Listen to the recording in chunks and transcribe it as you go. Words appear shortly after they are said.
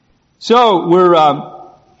So we're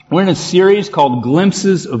in a series called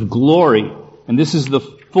Glimpses of Glory, and this is the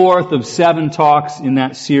fourth of 7 talks in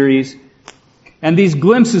that series. And these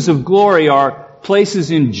glimpses of glory are places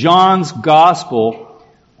in John's Gospel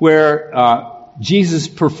where Jesus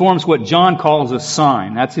performs what John calls a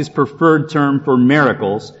sign. That's his preferred term for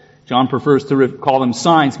miracles. John prefers to call them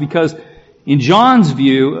signs because in John's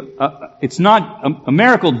view, it's not a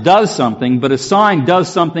miracle does something, but a sign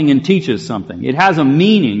does something and teaches something. It has a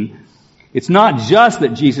meaning. It's not just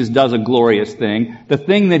that Jesus does a glorious thing. The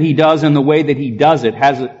thing that He does and the way that He does it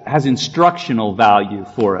has instructional value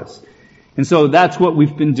for us. And so that's what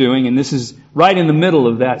we've been doing, and this is right in the middle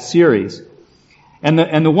of that series. And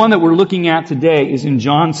the one that we're looking at today is in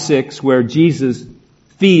John 6, where Jesus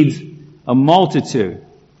feeds a multitude.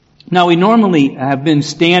 Now, we normally have been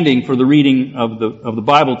standing for the reading of the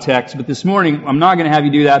Bible text, but this morning I'm not going to have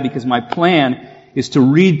you do that because my plan is to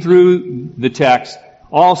read through the text,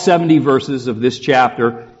 all 70 verses of this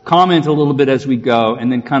chapter, comment a little bit as we go,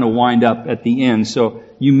 and then kind of wind up at the end. So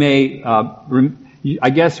you may, I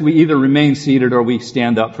guess we either remain seated or we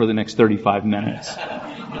stand up for the next 35 minutes.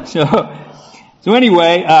 So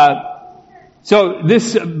anyway, so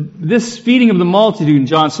this feeding of the multitude in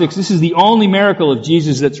John 6, this is the only miracle of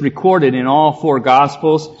Jesus that's recorded in all 4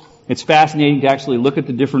 Gospels. It's fascinating to actually look at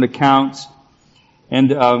the different accounts.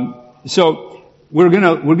 And so we're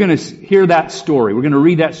gonna hear that story. We're gonna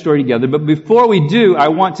read that story together. But before we do, I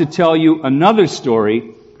want to tell you another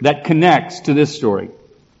story that connects to this story.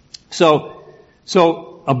 So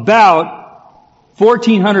about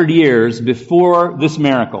 1400 years before this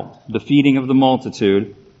miracle, the feeding of the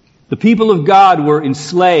multitude, the people of God were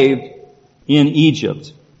enslaved in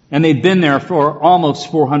Egypt. And they'd been there for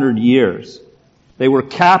almost 400 years. They were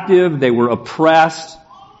captive, they were oppressed,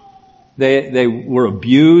 they were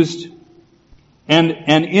abused. And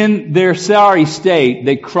in their sorry state,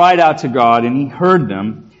 they cried out to God, and He heard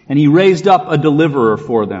them, and He raised up a deliverer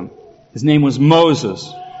for them. His name was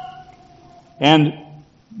Moses. And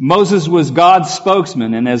Moses was God's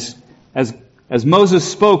spokesman, and as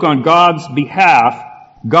Moses spoke on God's behalf,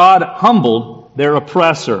 God humbled their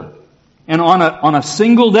oppressor. And on a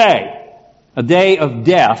single day, a day of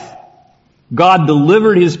death, God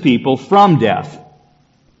delivered His people from death,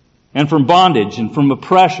 and from bondage, and from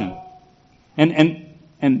oppression. And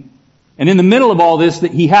in the middle of all this,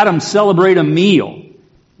 that He had them celebrate a meal.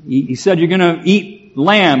 He said, you're going to eat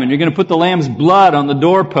lamb, and you're going to put the lamb's blood on the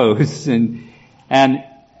doorposts, and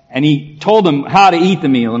He told them how to eat the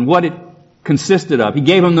meal and what it consisted of. He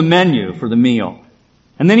gave them the menu for the meal.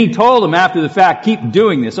 And then He told them after the fact, keep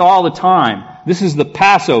doing this all the time. This is the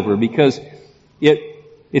Passover because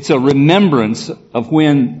it's a remembrance of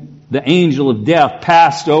when the angel of death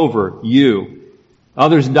passed over you.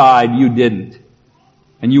 Others died, you didn't.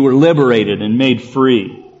 And you were liberated and made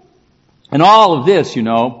free. And all of this,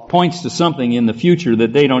 points to something in the future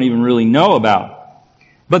that they don't even really know about.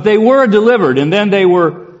 But they were delivered, and then they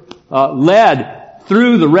were led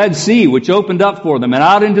through the Red Sea, which opened up for them, and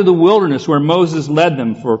out into the wilderness where Moses led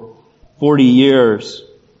them for 40 years.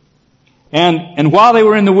 And while they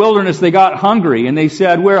were in the wilderness, they got hungry, and they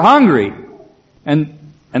said, we're hungry. And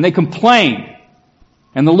they complained.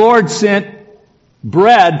 And the Lord sent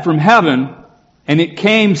bread from heaven, and it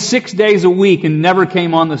came 6 days a week and never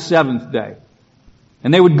came on the 7th day.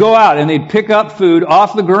 And they would go out and they'd pick up food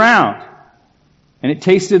off the ground, and it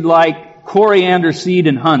tasted like coriander seed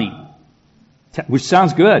and honey, which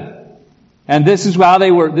sounds good. And this is how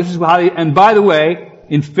they were, and by the way,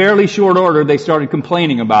 in fairly short order, they started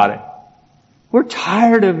complaining about it. We're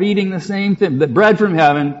tired of eating the same thing, the bread from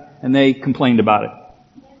heaven, and they complained about it.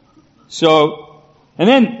 So,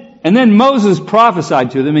 and then Moses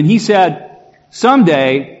prophesied to them, and he said,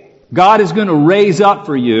 someday God is going to raise up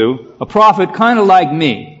for you a prophet kind of like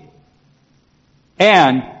me.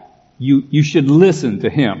 And you should listen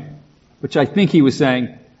to him. Which I think he was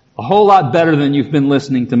saying, a whole lot better than you've been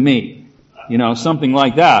listening to me. Something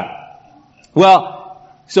like that. Well,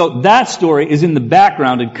 so that story is in the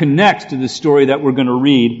background and connects to the story that we're going to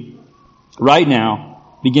read right now,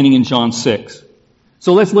 beginning in John 6.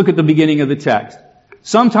 So let's look at the beginning of the text.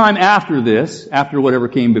 Sometime after this, after whatever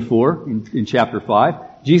came before, in chapter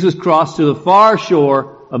 5, Jesus crossed to the far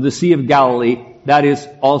shore of the Sea of Galilee. That is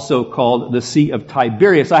also called the Sea of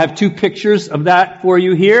Tiberias. I have 2 pictures of that for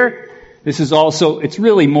you here. This is also, it's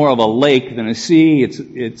really more of a lake than a sea.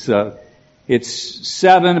 It's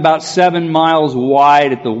about 7 miles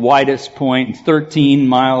wide at the widest point, and 13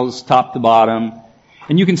 miles top to bottom.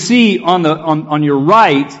 And you can see on your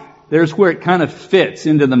right, there's where it kind of fits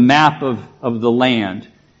into the map of the land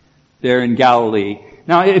there in Galilee.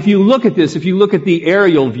 Now, if you look at this, if you look at the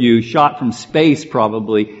aerial view shot from space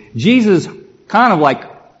probably, Jesus kind of like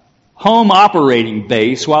home operating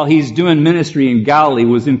base while he's doing ministry in Galilee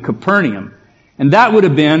was in Capernaum. And that would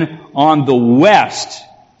have been on the west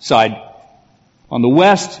side. On the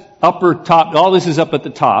west upper top, all this is up at the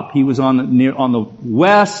top. He was on the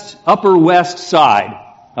west, upper west side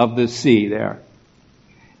of the sea there.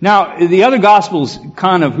 Now, the other Gospels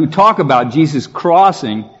kind of, who talk about Jesus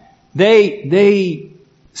crossing, they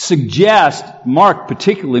suggest, Mark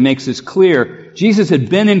particularly makes this clear, Jesus had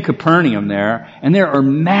been in Capernaum there, and there are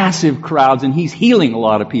massive crowds, and he's healing a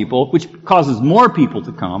lot of people, which causes more people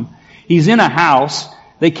to come. He's in a house.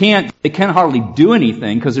 They can't hardly do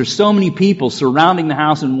anything because there's so many people surrounding the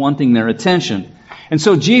house and wanting their attention. And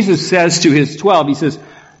so Jesus says to his 12, he says,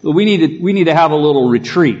 we need to have a little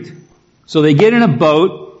retreat. So they get in a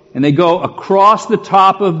boat and they go across the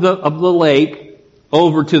top of the lake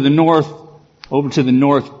over to the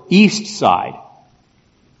northeast side.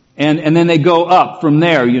 And then they go up from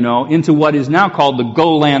there, into what is now called the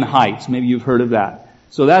Golan Heights. Maybe you've heard of that.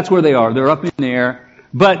 So that's where they are. They're up in there.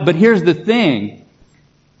 But here's the thing.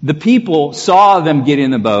 The people saw them get in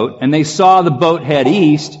the boat, and they saw the boat head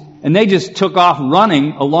east, and they just took off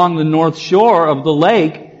running along the north shore of the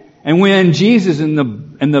lake. And when Jesus and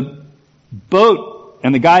the boat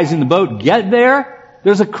and the guys in the boat get there,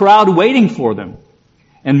 there's a crowd waiting for them.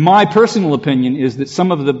 And my personal opinion is that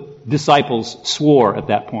some of the disciples swore at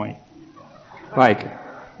that point.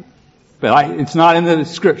 It's not in the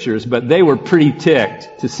scriptures, but they were pretty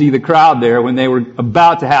ticked to see the crowd there when they were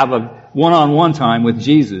about to have a one-on-one time with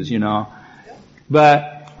Jesus,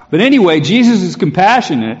 But anyway, Jesus is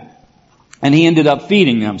compassionate, and he ended up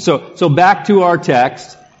feeding them. So back to our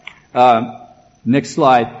text. Next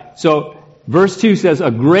slide. So verse 2 says,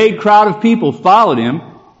 a great crowd of people followed him,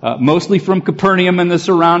 mostly from Capernaum and the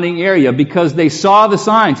surrounding area, because they saw the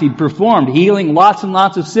signs he'd performed, healing lots and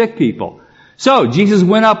lots of sick people. So Jesus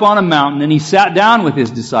went up on a mountain and he sat down with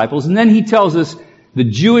his disciples, and then he tells us the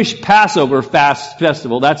Jewish Passover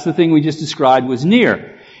festival, that's the thing we just described, was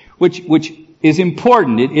near, which is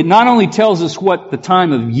important. It not only tells us what the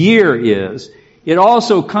time of year is, it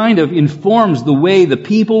also kind of informs the way the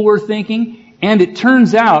people were thinking, and it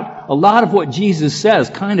turns out a lot of what Jesus says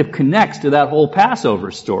kind of connects to that whole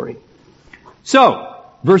Passover story. So,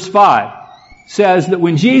 verse 5 says that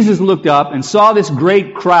when Jesus looked up and saw this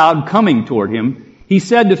great crowd coming toward him, he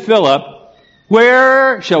said to Philip,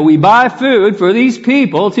 where shall we buy food for these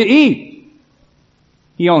people to eat?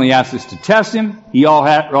 He only asked us to test him. He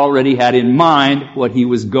already had in mind what he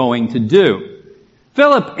was going to do.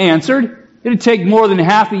 Philip answered, it'd take more than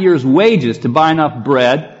half a year's wages to buy enough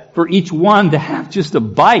bread for each one to have just a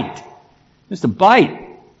bite. Just a bite.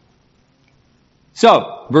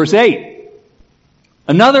 So, verse 8.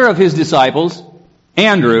 Another of his disciples,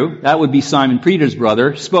 Andrew, that would be Simon Peter's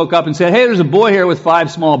brother, spoke up and said, hey, there's a boy here with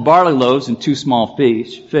 5 small barley loaves and 2 small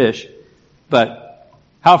fish. But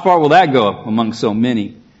how far will that go among so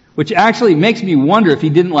many? Which actually makes me wonder if he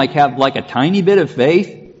didn't have a tiny bit of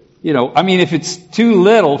faith. If it's too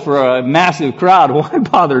little for a massive crowd, why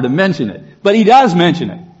bother to mention it? But he does mention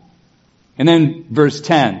it. And then verse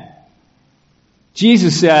 10.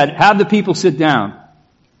 Jesus said, have the people sit down.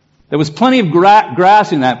 There was plenty of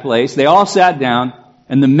grass in that place. They all sat down,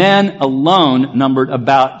 and the men alone numbered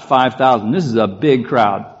about 5,000. This is a big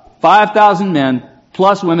crowd. 5,000 men,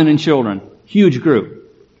 plus women and children. Huge group.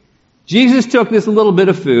 Jesus took this little bit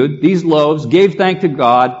of food, these loaves, gave thanks to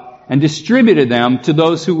God, and distributed them to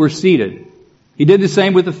those who were seated. He did the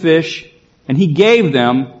same with the fish, and he gave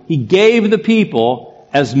the people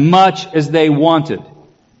as much as they wanted.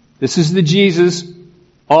 This is the Jesus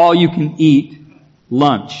all-you-can-eat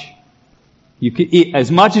lunch. You can eat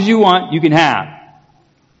as much as you want, you can have.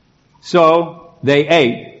 So they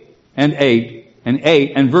ate and ate and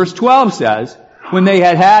ate. And verse 12 says, when they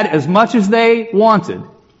had had as much as they wanted,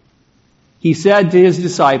 he said to his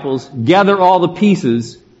disciples, gather all the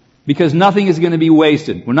pieces because nothing is going to be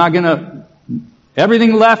wasted.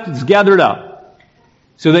 Everything left is gathered up.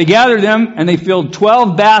 So they gathered them and they filled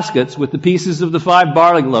 12 baskets with the pieces of the 5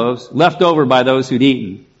 barley loaves left over by those who'd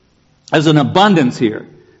eaten. There's an abundance here.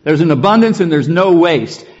 There's an abundance and there's no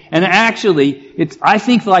waste. And actually, I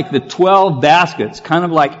think the 12 baskets, kind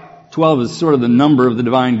of like 12 is sort of the number of the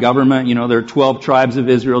divine government. There are 12 tribes of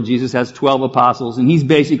Israel. Jesus has 12 apostles. And he's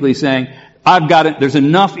basically saying, I've got it. There's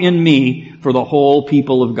enough in me for the whole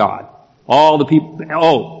people of God. All the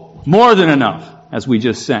people, more than enough, as we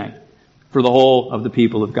just sang, for the whole of the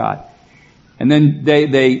people of God. And then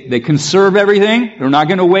they conserve everything. They're not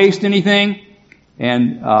going to waste anything.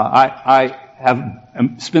 And I have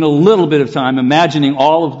spent a little bit of time imagining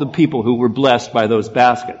all of the people who were blessed by those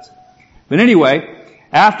baskets. But anyway,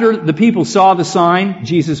 after the people saw the sign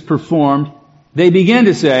Jesus performed, they began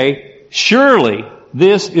to say, surely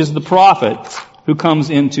this is the prophet who comes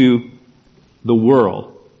into the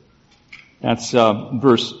world. That's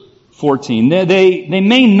verse 14. They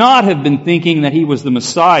may not have been thinking that he was the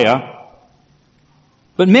Messiah,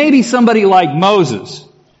 but maybe somebody like Moses,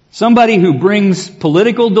 somebody who brings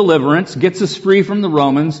political deliverance, gets us free from the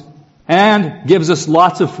Romans, and gives us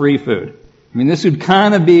lots of free food. I mean, this would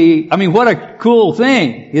kind of be, what a cool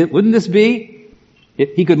thing. Wouldn't this be?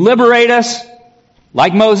 He could liberate us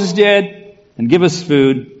like Moses did and give us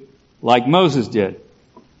food like Moses did.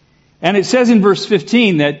 And it says in verse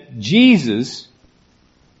 15 that Jesus,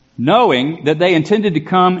 knowing that they intended to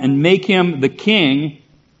come and make him the king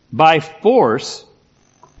by force,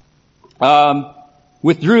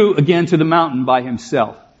 withdrew again to the mountain by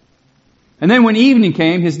himself. And then when evening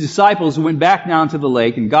came, his disciples went back down to the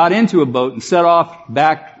lake and got into a boat and set off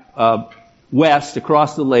back west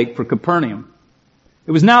across the lake for Capernaum.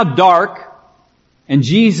 It was now dark, and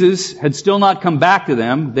Jesus had still not come back to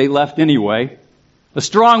them. They left anyway. A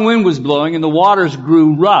strong wind was blowing, and the waters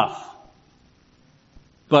grew rough.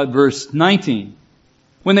 But verse 19,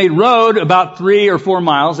 when they rowed about 3 or 4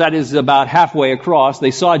 miles, that is about halfway across,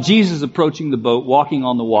 they saw Jesus approaching the boat, walking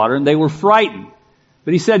on the water, and they were frightened.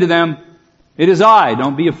 But he said to them, "It is I,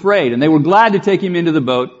 don't be afraid." And they were glad to take him into the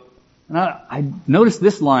boat. And I noticed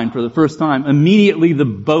this line for the first time. Immediately the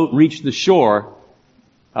boat reached the shore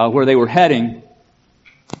where they were heading,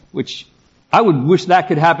 which I would wish that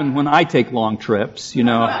could happen when I take long trips,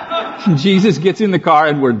 Jesus gets in the car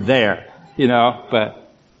and we're there, but...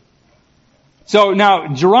 So now,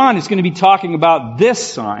 Jaron is going to be talking about this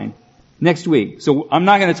sign next week. So I'm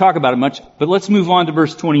not going to talk about it much, but let's move on to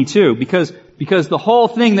verse 22, because the whole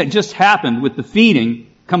thing that just happened with the feeding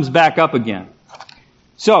comes back up again.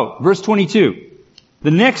 So, verse 22.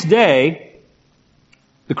 The next day,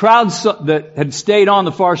 the crowds that had stayed on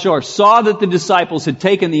the far shore saw that the disciples had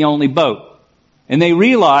taken the only boat, and they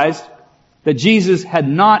realized that Jesus had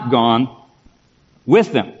not gone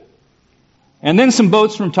with them. And then some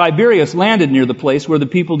boats from Tiberias landed near the place where the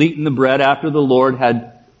people had eaten the bread after the Lord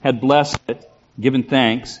had blessed it, given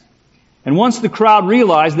thanks. And once the crowd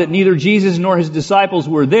realized that neither Jesus nor his disciples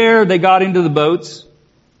were there, they got into the boats,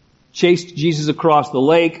 chased Jesus across the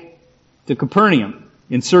lake to Capernaum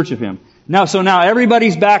in search of him. Now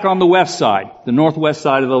everybody's back on the west side, the northwest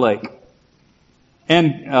side of the lake.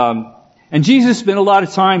 And Jesus spent a lot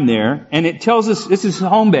of time there, and it tells us this is his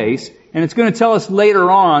home base. And it's going to tell us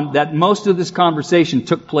later on that most of this conversation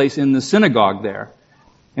took place in the synagogue there.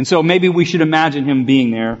 And so maybe we should imagine him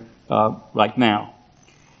being there right now.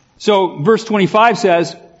 So verse 25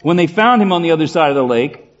 says, when they found him on the other side of the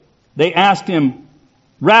lake, they asked him,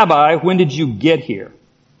 "Rabbi, when did you get here?"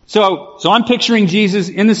 So I'm picturing Jesus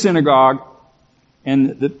in the synagogue,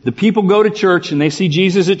 and the people go to church and they see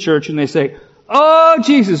Jesus at church and they say, "Oh,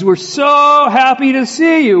 Jesus, we're so happy to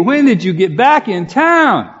see you. When did you get back in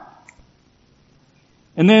town?"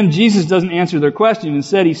 And then Jesus doesn't answer their question.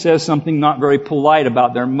 Instead, he says something not very polite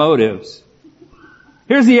about their motives.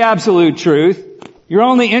 Here's the absolute truth. You're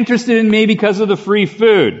only interested in me because of the free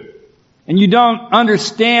food. And you don't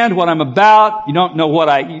understand what I'm about. You don't know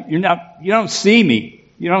you don't see me.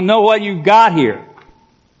 You don't know what you've got here.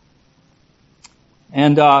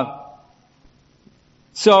 And,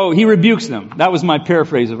 so he rebukes them. That was my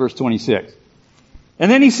paraphrase of verse 26.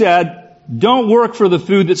 And then he said, "Don't work for the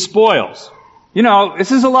food that spoils."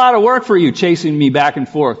 This is a lot of work for you, chasing me back and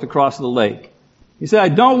forth across the lake. He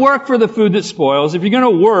said, "Don't work for the food that spoils. If you're going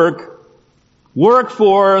to work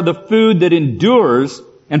for the food that endures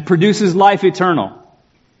and produces life eternal."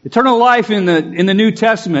 Eternal life in the New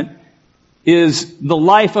Testament is the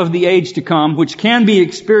life of the age to come, which can be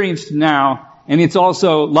experienced now, and it's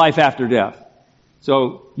also life after death.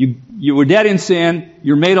 So you were dead in sin,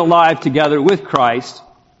 you're made alive together with Christ.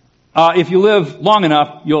 If you live long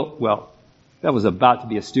enough, that was about to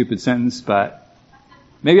be a stupid sentence, but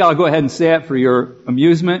maybe I'll go ahead and say it for your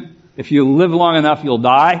amusement. If you live long enough, you'll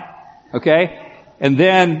die, okay? And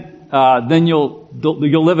then you'll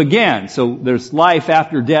live again. So there's life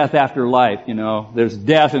after death after life, There's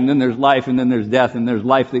death, and then there's life, and then there's death, and there's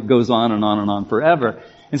life that goes on and on and on forever.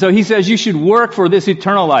 And so he says you should work for this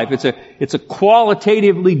eternal life. It's a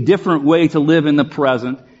qualitatively different way to live in the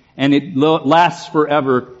present, and it lasts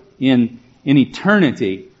forever in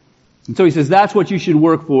eternity. And so he says that's what you should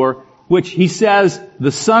work for, which he says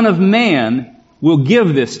the Son of Man will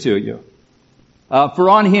give this to you. For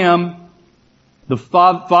on him, the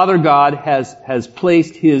Father God has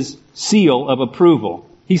placed his seal of approval.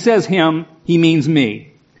 He says him, he means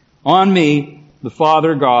me. On me, the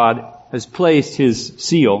Father God has placed his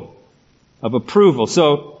seal of approval.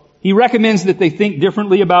 So he recommends that they think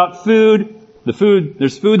differently about food.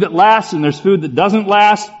 There's food that lasts and there's food that doesn't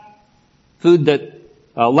last. Food that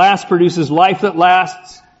lasts produces life that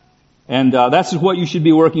lasts. And that's what you should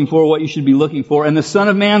be working for, what you should be looking for. And the Son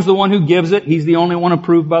of Man's the one who gives it. He's the only one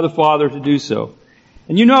approved by the Father to do so.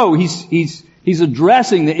 And you know, he's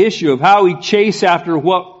addressing the issue of how we chase after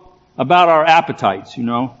about our appetites, you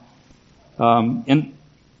know. And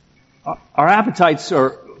our appetites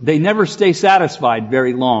they never stay satisfied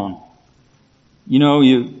very long. You know,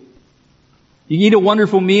 you eat a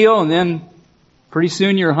wonderful meal and then pretty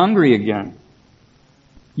soon you're hungry again.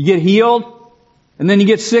 You get healed and then you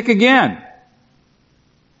get sick again.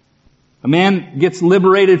 A man gets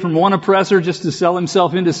liberated from one oppressor just to sell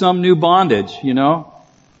himself into some new bondage, you know.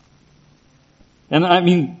 And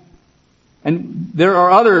there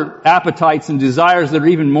are other appetites and desires that are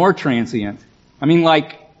even more transient. I mean,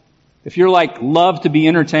 like, if you're love to be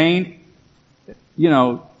entertained, you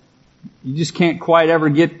know, you just can't quite ever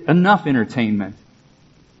get enough entertainment.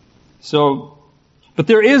 So, but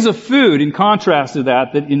there is a food in contrast to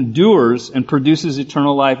that endures and produces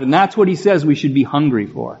eternal life. And that's what he says we should be hungry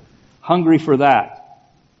for. Hungry for that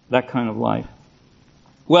kind of life.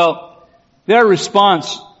 Well, their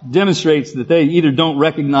response demonstrates that they either don't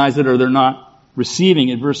recognize it or they're not receiving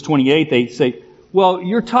it. Verse 28, they say, well,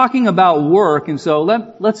 you're talking about work, and so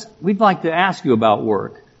we'd like to ask you about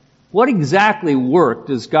work. What exactly work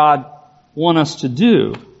does God want us to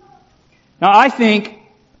do? Now, I think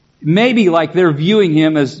maybe they're viewing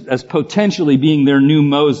him as potentially being their new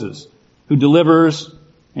Moses, who delivers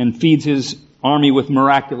and feeds his army with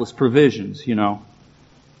miraculous provisions, you know.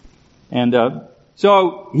 And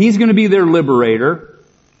so he's going to be their liberator.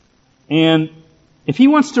 And if he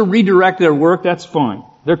wants to redirect their work, that's fine.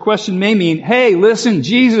 Their question may mean, hey, listen,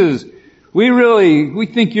 Jesus, we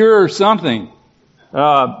think you're something.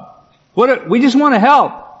 We just want to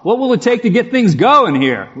help. What will it take to get things going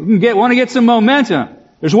here? We want to get some momentum.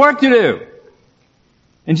 There's work to do.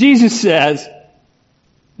 And Jesus says,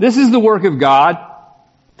 this is the work of God,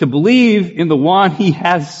 to believe in the one he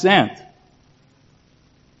has sent.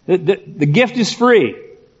 The gift is free,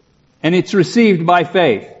 and it's received by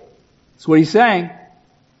faith. That's what he's saying.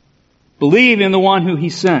 Believe in the one who he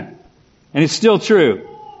sent. And it's still true.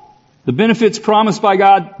 The benefits promised by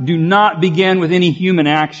God do not begin with any human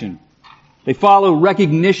action. They follow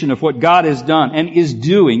recognition of what God has done and is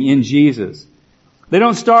doing in Jesus. They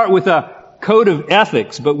don't start with a code of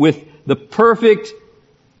ethics, but with the perfection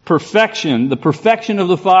of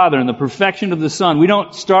the Father and the perfection of the Son. We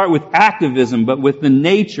don't start with activism, but with the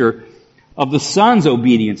nature of the Son's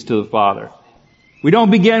obedience to the Father. We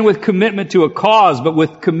don't begin with commitment to a cause, but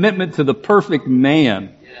with commitment to the perfect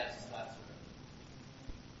man.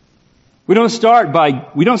 We don't start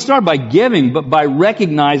by giving, but by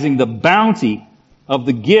recognizing the bounty of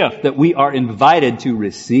the gift that we are invited to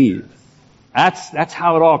receive. That's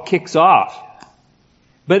how it all kicks off.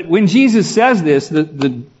 But when Jesus says this,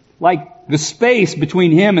 the space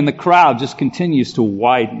between him and the crowd just continues to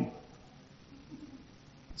widen.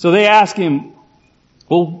 So they ask him,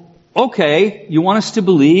 well, okay, you want us to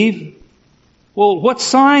believe? Well, what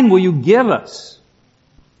sign will you give us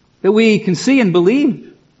that we can see and believe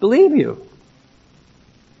you?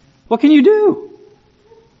 What can you do?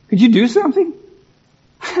 Could you do something?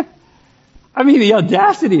 I mean, the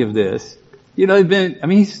audacity of this. You know,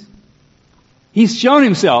 he's shown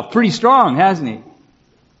himself pretty strong, hasn't he?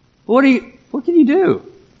 What can you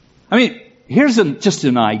do? I mean, here's just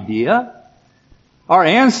an idea. Our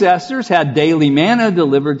ancestors had daily manna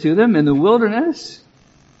delivered to them in the wilderness.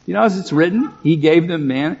 You know, as it's written, he gave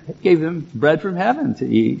them bread from heaven to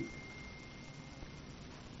eat.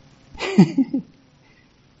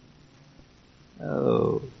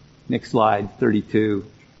 Oh, next slide, 32.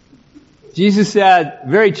 Jesus said,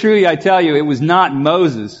 very truly I tell you, it was not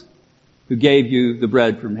Moses who gave you the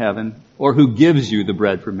bread from heaven, or who gives you the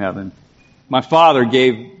bread from heaven. My Father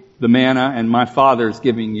gave the manna, and my Father is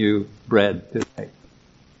giving you bread today.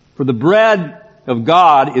 For the bread of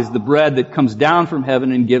God is the bread that comes down from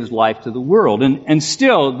heaven and gives life to the world. And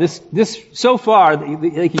still, this so far,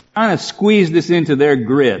 they can kind of squeeze this into their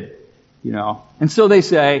grid, you know. And so they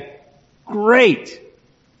say, great,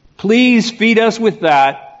 please feed us with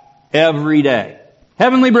that every day.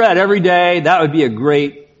 Heavenly bread every day, that would be a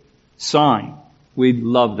great sign. We'd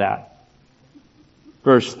love that.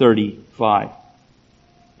 Verse 35.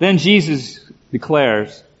 Then Jesus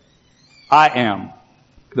declares, I am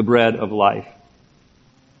the bread of life.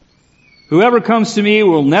 Whoever comes to me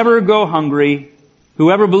will never go hungry.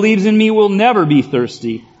 Whoever believes in me will never be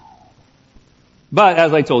thirsty. But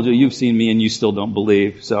as I told you, you've seen me and you still don't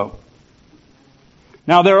believe, so.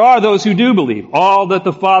 Now there are those who do believe. All that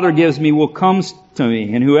the Father gives me will come to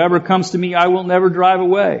me, and whoever comes to me I will never drive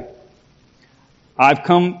away. I've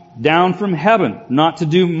come down from heaven, not to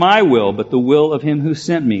do my will, but the will of him who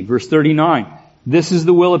sent me. Verse 39. This is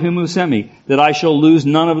the will of him who sent me, that I shall lose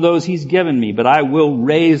none of those he's given me, but I will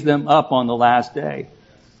raise them up on the last day.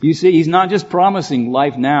 You see, he's not just promising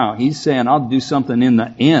life now. He's saying, I'll do something in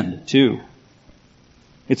the end, too.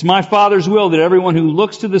 It's my Father's will that everyone who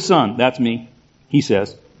looks to the Son, that's me, he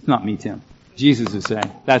says, it's not me, Tim. Jesus is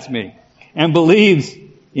saying, that's me, and believes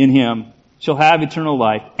in him shall have eternal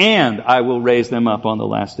life, and I will raise them up on the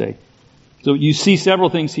last day. So you see several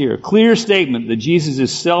things here. A clear statement that Jesus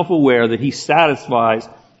is self-aware that he satisfies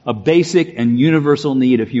a basic and universal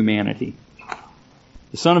need of humanity.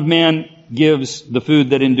 The Son of Man gives the food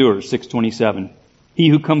that endures, 6:27. He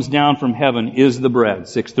who comes down from heaven is the bread,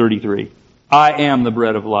 6:33. I am the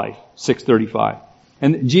bread of life, 6:35.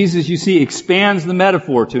 And Jesus, you see, expands the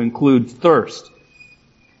metaphor to include thirst.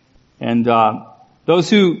 And those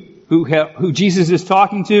who Jesus is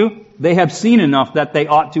talking to, they have seen enough that they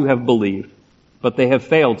ought to have believed, but they have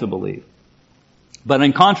failed to believe. But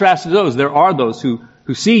in contrast to those, there are those who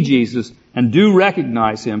see Jesus and do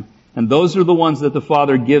recognize him, and those are the ones that the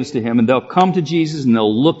Father gives to him, and they'll come to Jesus, and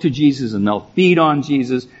they'll look to Jesus, and they'll feed on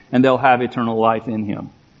Jesus, and they'll have eternal life in him.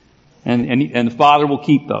 And the Father will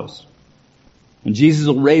keep those. And Jesus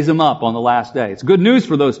will raise them up on the last day. It's good news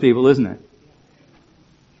for those people, isn't it?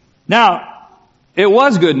 Now, it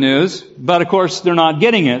was good news, but of course they're not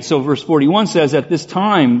getting it. So verse 41 says, at this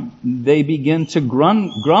time they begin to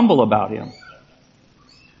grumble about him.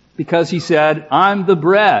 Because he said, I'm the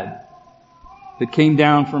bread that came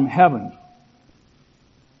down from heaven.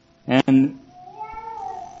 And,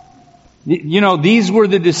 you know, these were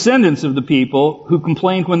the descendants of the people who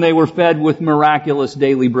complained when they were fed with miraculous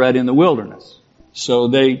daily bread in the wilderness. So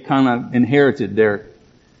they kind of inherited their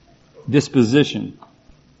disposition.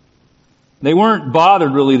 They weren't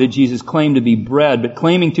bothered really that Jesus claimed to be bread, but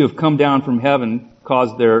claiming to have come down from heaven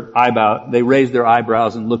caused they raised their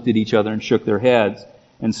eyebrows and looked at each other and shook their heads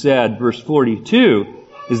and said, verse 42,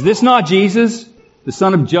 is this not Jesus, the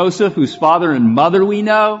son of Joseph, whose father and mother we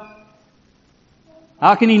know?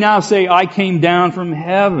 How can he now say, I came down from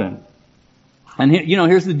heaven? And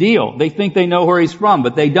here's the deal. They think they know where he's from,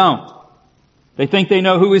 but they don't. They think they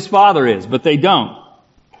know who his father is, but they don't.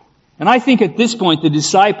 And I think at this point, the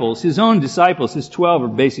disciples, his own disciples, his 12, are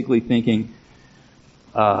basically thinking,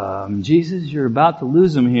 Jesus, you're about to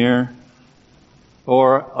lose them here.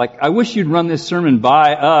 Or, like, I wish you'd run this sermon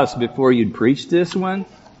by us before you'd preach this one.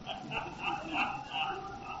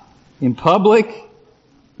 In public,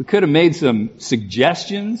 we could have made some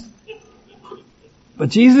suggestions. But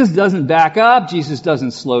Jesus doesn't back up. Jesus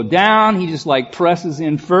doesn't slow down. He just presses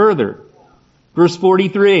in further. Verse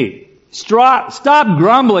 43. Stop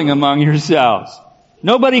grumbling among yourselves.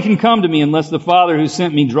 Nobody can come to me unless the Father who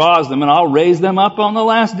sent me draws them, and I'll raise them up on the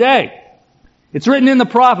last day. It's written in the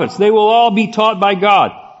prophets. They will all be taught by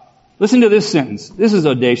God. Listen to this sentence. This is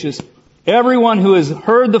audacious. Everyone who has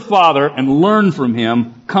heard the Father and learned from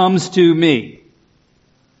him comes to me.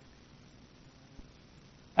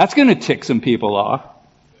 That's going to tick some people off.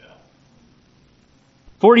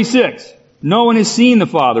 46. No one has seen the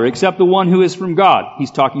Father except the one who is from God. He's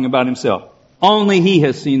talking about himself. Only he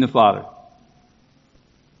has seen the Father.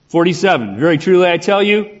 47. Very truly I tell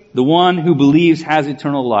you, the one who believes has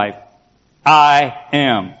eternal life. I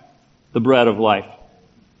am the bread of life.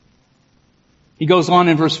 He goes on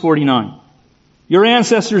in verse 49. Your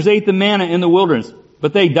ancestors ate the manna in the wilderness,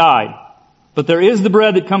 but they died. But there is the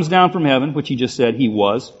bread that comes down from heaven, which he just said he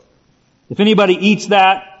was. If anybody eats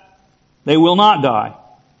that, they will not die.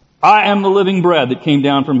 I am the living bread that came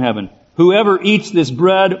down from heaven. Whoever eats this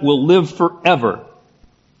bread will live forever.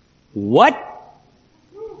 What?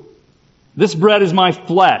 This bread is my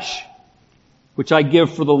flesh, which I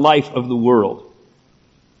give for the life of the world.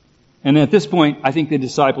 And at this point, I think the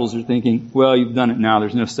disciples are thinking, well, you've done it now.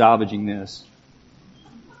 There's no salvaging this.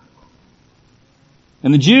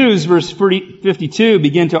 And the Jews, verse 52,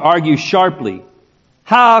 begin to argue sharply.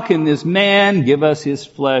 How can this man give us his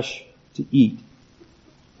flesh to eat?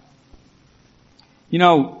 You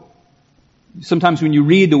know, sometimes when you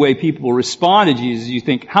read the way people respond to Jesus, you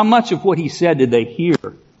think, how much of what he said did they hear?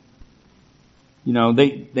 You know,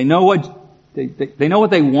 they know what they know what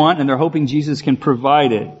they want, and they're hoping Jesus can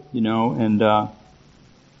provide it. You know, and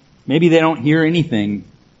maybe they don't hear anything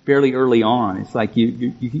fairly early on. It's like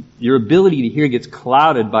your ability to hear gets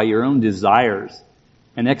clouded by your own desires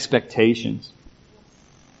and expectations.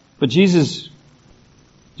 But Jesus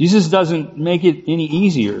doesn't make it any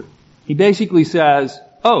easier. He basically says,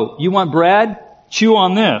 oh, you want bread? Chew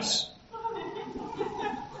on this.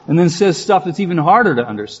 And then says stuff that's even harder to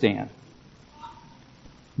understand.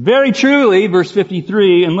 Very truly, verse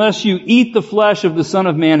 53, unless you eat the flesh of the Son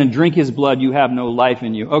of Man and drink His blood, you have no life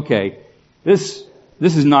in you. Okay, this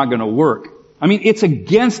is not going to work. I mean, it's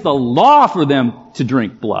against the law for them to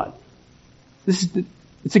drink blood.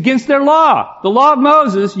 It's against their law. The law of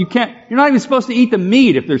Moses, you're not even supposed to eat the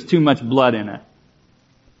meat if there's too much blood in it.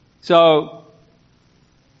 So,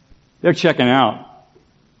 they're checking out.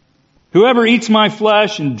 Whoever eats my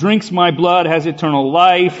flesh and drinks my blood has eternal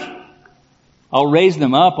life. I'll raise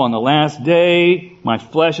them up on the last day. My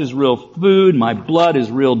flesh is real food. My blood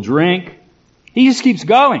is real drink. He just keeps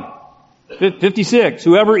going. 56.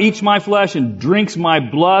 Whoever eats my flesh and drinks my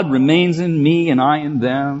blood remains in me and I in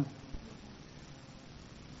them.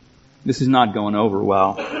 This is not going over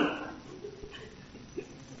well.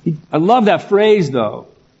 I love that phrase though.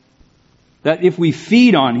 That if we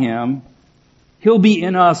feed on Him, He'll be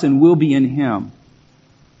in us and we'll be in Him.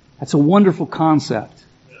 That's a wonderful concept.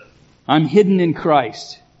 I'm hidden in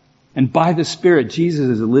Christ. And by the Spirit, Jesus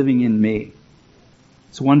is living in me.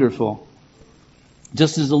 It's wonderful.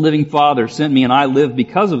 Just as the living Father sent me and I live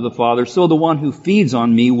because of the Father, so the one who feeds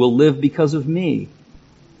on me will live because of me.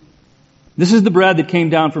 This is the bread that came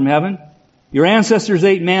down from heaven. Your ancestors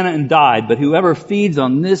ate manna and died, but whoever feeds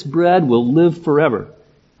on this bread will live forever.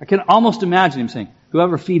 I can almost imagine Him saying,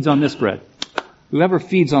 whoever feeds on this bread, whoever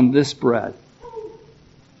feeds on this bread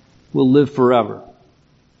will live forever.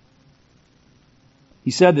 He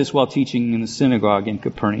said this while teaching in the synagogue in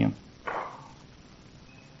Capernaum.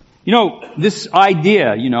 This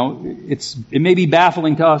idea, it may be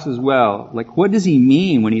baffling to us as well. Like, what does He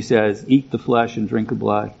mean when He says, eat the flesh and drink the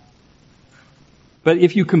blood? But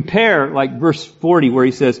if you compare, like verse 40 where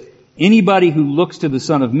He says, anybody who looks to the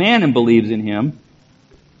Son of Man and believes in Him,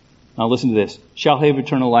 now listen to this, shall have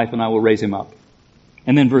eternal life and I will raise him up.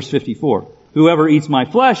 And then verse 54, whoever eats my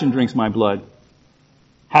flesh and drinks my blood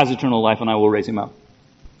has eternal life and I will raise him up.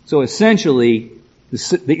 So essentially,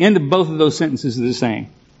 the end of both of those sentences is the same.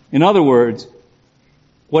 In other words,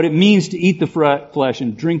 what it means to eat the flesh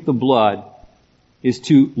and drink the blood is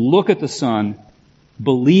to look at the Son,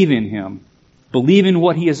 believe in Him, believe in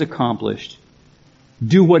what He has accomplished,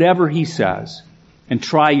 do whatever He says, and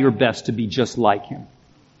try your best to be just like Him.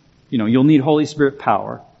 You'll need Holy Spirit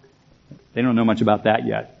power. They don't know much about that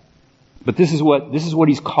yet. But this is what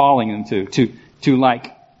He's calling them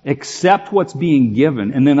to accept what's being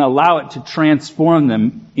given and then allow it to transform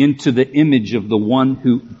them into the image of the one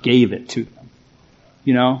who gave it to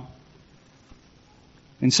them.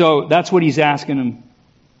 And so that's what He's asking them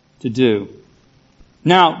to do.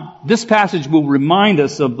 Now, this passage will remind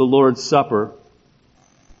us of the Lord's Supper.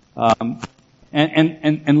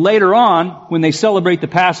 And later on, when they celebrate the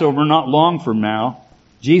Passover not long from now,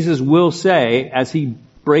 Jesus will say, as He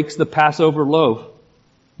breaks the Passover loaf,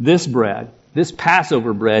 this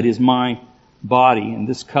Passover bread is my body, and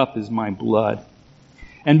this cup is my blood.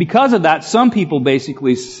 And because of that, some people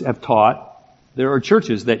basically have taught, there are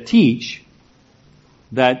churches that teach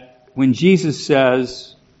that when Jesus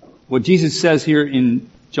says, what Jesus says here in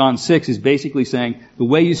John 6 is basically saying, the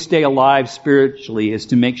way you stay alive spiritually is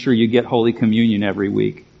to make sure you get Holy Communion every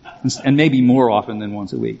week. And maybe more often than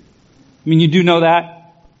once a week. I mean, you do know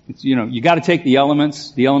that. You got to take the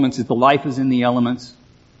elements. The elements is the life is in the elements.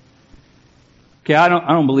 Okay, I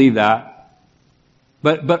don't believe that.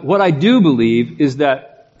 But what I do believe is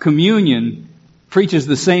that communion preaches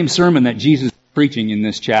the same sermon that Jesus is preaching in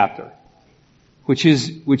this chapter. Which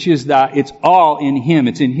is that it's all in Him.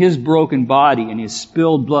 It's in His broken body and His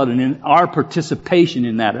spilled blood and in our participation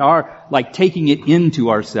in that, our taking it into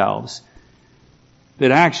ourselves,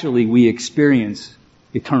 that actually we experience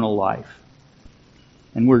eternal life.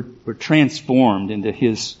 And we're transformed into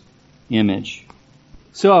His image.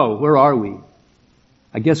 So, where are we?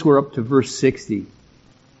 I guess we're up to verse 60.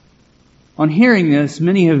 On hearing this,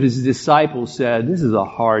 many of His disciples said, this is a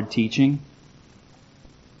hard teaching.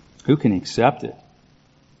 Who can accept it?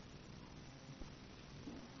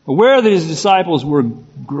 Aware that His disciples were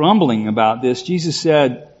grumbling about this, Jesus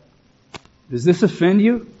said, does this offend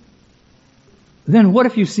you? Then what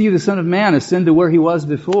if you see the Son of Man ascend to where He was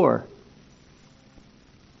before?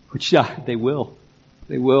 Which they will.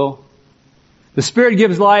 They will. The Spirit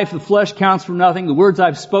gives life, the flesh counts for nothing. The words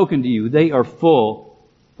I've spoken to you, they are full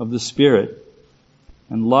of the Spirit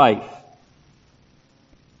and life.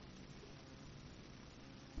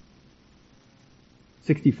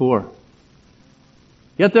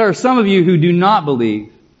 Yet there are some of you who do not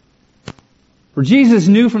believe. For Jesus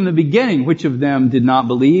knew from the beginning which of them did not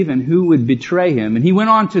believe and who would betray Him. And He went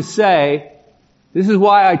on to say, This is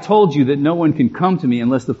why I told you that no one can come to me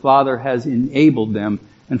unless the Father has enabled them.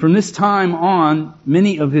 And from this time on,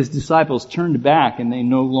 many of his disciples turned back and they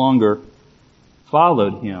no longer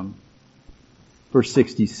followed him. Verse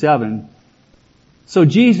 67. So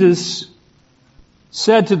Jesus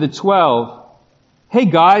said to the 12, hey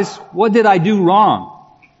guys, what did I do wrong?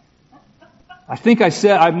 I think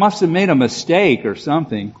I must have made a mistake or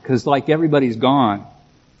something, because like everybody's gone.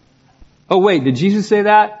 Oh wait, did Jesus say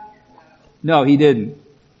that? No, he didn't.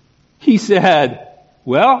 He said,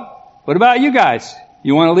 well, what about you guys?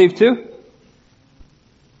 You want to leave too?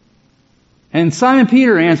 And Simon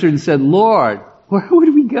Peter answered and said, Lord, where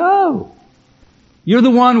would we go? You're the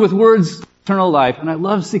one with words of eternal life. And I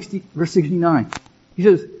love verse 69. He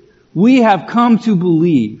says, we have come to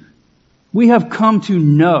believe. We have come to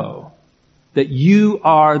know that you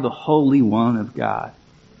are the Holy One of God.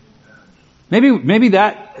 Maybe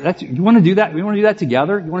that's, you want to do that? We want to do that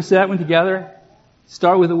together? You want to say that one together?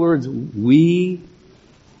 Start with the words, we.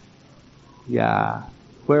 Yeah.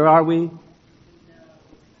 Where are we?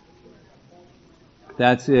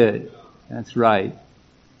 That's it. That's right.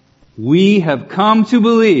 We have come to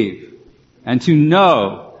believe and to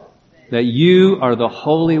know that you are the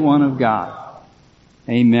Holy One of God.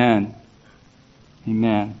 Amen.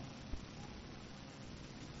 Amen.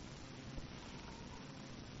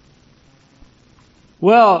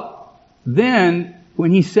 Well, then,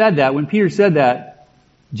 when Peter said that,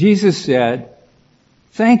 Jesus said,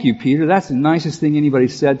 thank you, Peter. That's the nicest thing anybody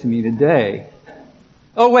said to me today.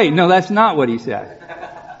 Oh wait, no, that's not what he said.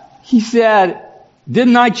 He said,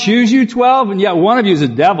 didn't I choose you 12? And yet one of you is a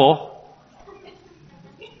devil.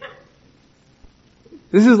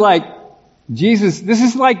 This is like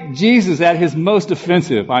Jesus at his most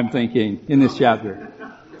offensive, I'm thinking, in this chapter.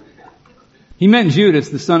 He meant Judas,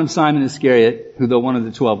 the son of Simon Iscariot, who though one of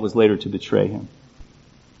the 12 was later to betray him.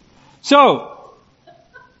 So,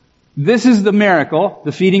 this is the miracle,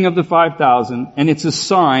 the feeding of the 5,000, and it's a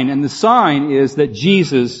sign, and the sign is that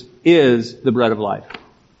Jesus is the bread of life.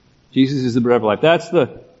 Jesus is the bread of life.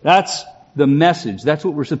 That's the message. That's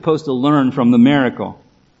what we're supposed to learn from the miracle.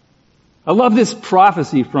 I love this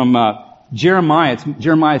prophecy from Jeremiah. It's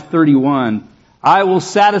Jeremiah 31. I will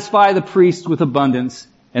satisfy the priests with abundance,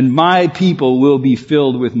 and my people will be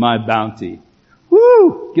filled with my bounty.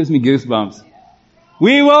 Woo! Gives me goosebumps.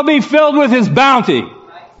 We will be filled with his bounty.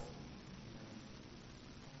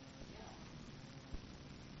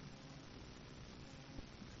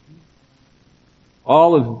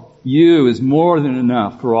 All of you is more than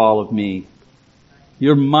enough for all of me.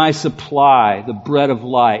 You're my supply, the bread of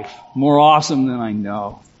life, more awesome than I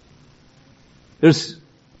know. There's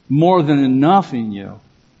more than enough in you.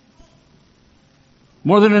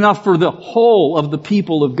 More than enough for the whole of the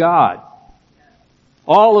people of God.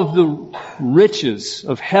 All of the riches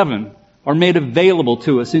of heaven are made available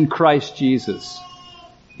to us in Christ Jesus.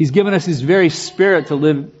 He's given us His very Spirit to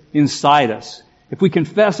live inside us. If we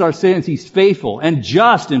confess our sins, He's faithful and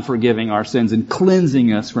just in forgiving our sins and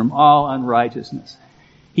cleansing us from all unrighteousness.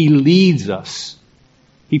 He leads us.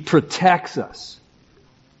 He protects us.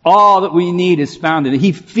 All that we need is found in it.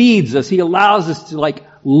 He feeds us. He allows us to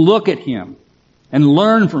look at Him and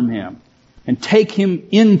learn from Him and take Him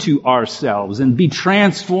into ourselves and be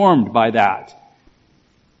transformed by that.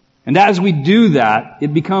 And as we do that,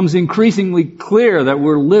 it becomes increasingly clear that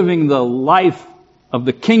we're living the life of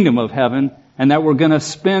the kingdom of heaven and that we're going to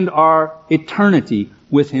spend our eternity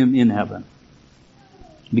with Him in heaven.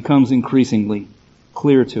 It becomes increasingly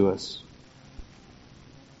clear to us.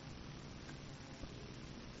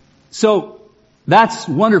 So, that's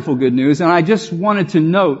wonderful good news, and I just wanted to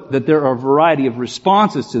note that there are a variety of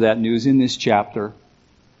responses to that news in this chapter.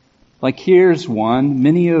 Like here's one.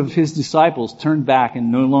 Many of His disciples turned back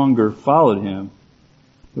and no longer followed Him,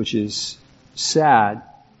 which is sad.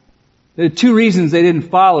 There are two reasons they didn't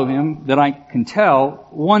follow Him that I can tell.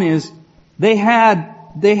 One is they had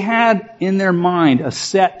in their mind a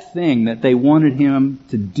set thing that they wanted Him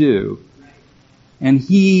to do, and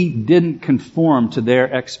He didn't conform to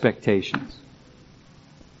their expectations.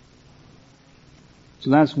 So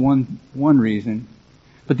that's one reason.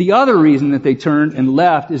 But the other reason that they turned and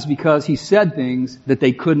left is because He said things that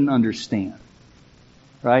they couldn't understand.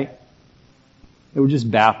 Right? They were just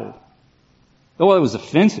baffled. Oh, it was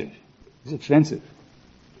offensive. It was offensive.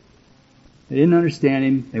 They didn't understand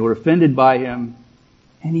Him. They were offended by Him.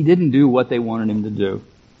 And He didn't do what they wanted Him to do.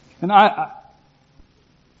 And I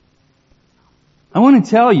want to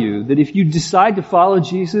tell you that if you decide to follow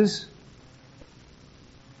Jesus,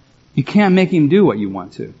 you can't make Him do what you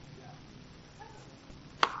want to.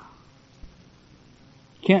 You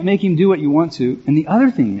can't make Him do what you want to. And the other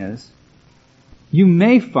thing is, you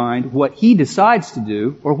may find what he decides to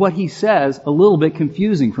do or what he says a little bit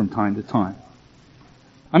confusing from time to time.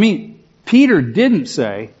 I mean, Peter didn't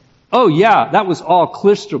say, oh yeah, that was all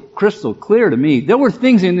crystal clear to me. There were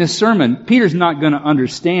things in this sermon Peter's not going to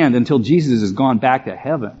understand until Jesus has gone back to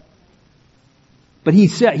heaven. But he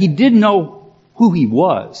said, he did know who he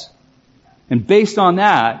was. And based on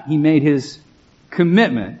that, he made his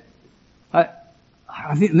commitment.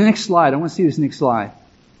 I think the next slide, I want to see this next slide.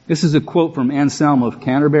 This is a quote from Anselm of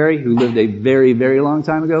Canterbury, who lived a very, very long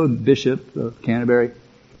time ago, Bishop of Canterbury.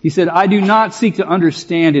 He said, I do not seek to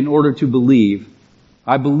understand in order to believe.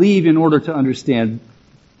 I believe in order to understand.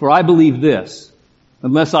 For I believe this.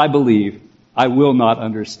 Unless I believe, I will not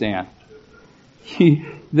understand.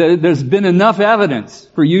 There's been enough evidence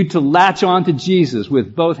for you to latch on to Jesus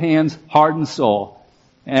with both hands, heart, and soul.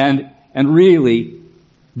 And really,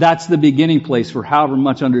 that's the beginning place for however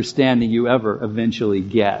much understanding you ever eventually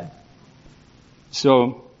get.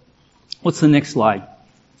 So, what's the next slide?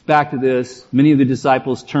 Back to this. Many of the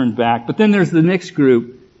disciples turned back. But then there's the next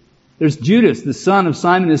group. There's Judas, the son of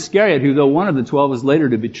Simon Iscariot, who though one of the 12 was later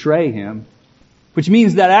to betray him. Which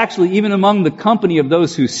means that actually even among the company of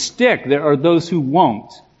those who stick, there are those who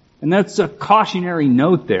won't. And that's a cautionary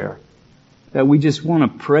note there. That we just want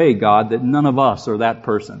to pray, God, that none of us are that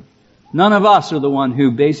person. None of us are the one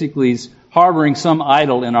who basically is harboring some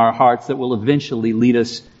idol in our hearts that will eventually lead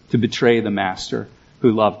us to betray the Master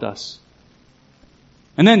who loved us.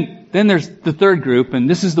 And then there's the third group, and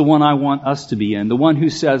this is the one I want us to be in. The one who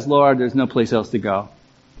says, Lord, there's no place else to go.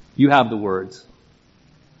 You have the words.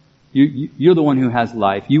 You're the one who has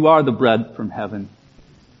life. You are the bread from heaven.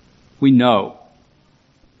 We know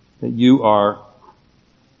that you are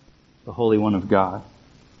the Holy One of God.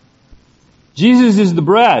 Jesus is the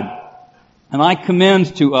bread. And I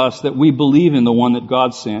commend to us that we believe in the one that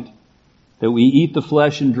God sent, that we eat the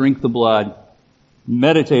flesh and drink the blood,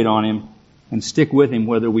 meditate on Him, and stick with Him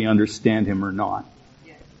whether we understand Him or not.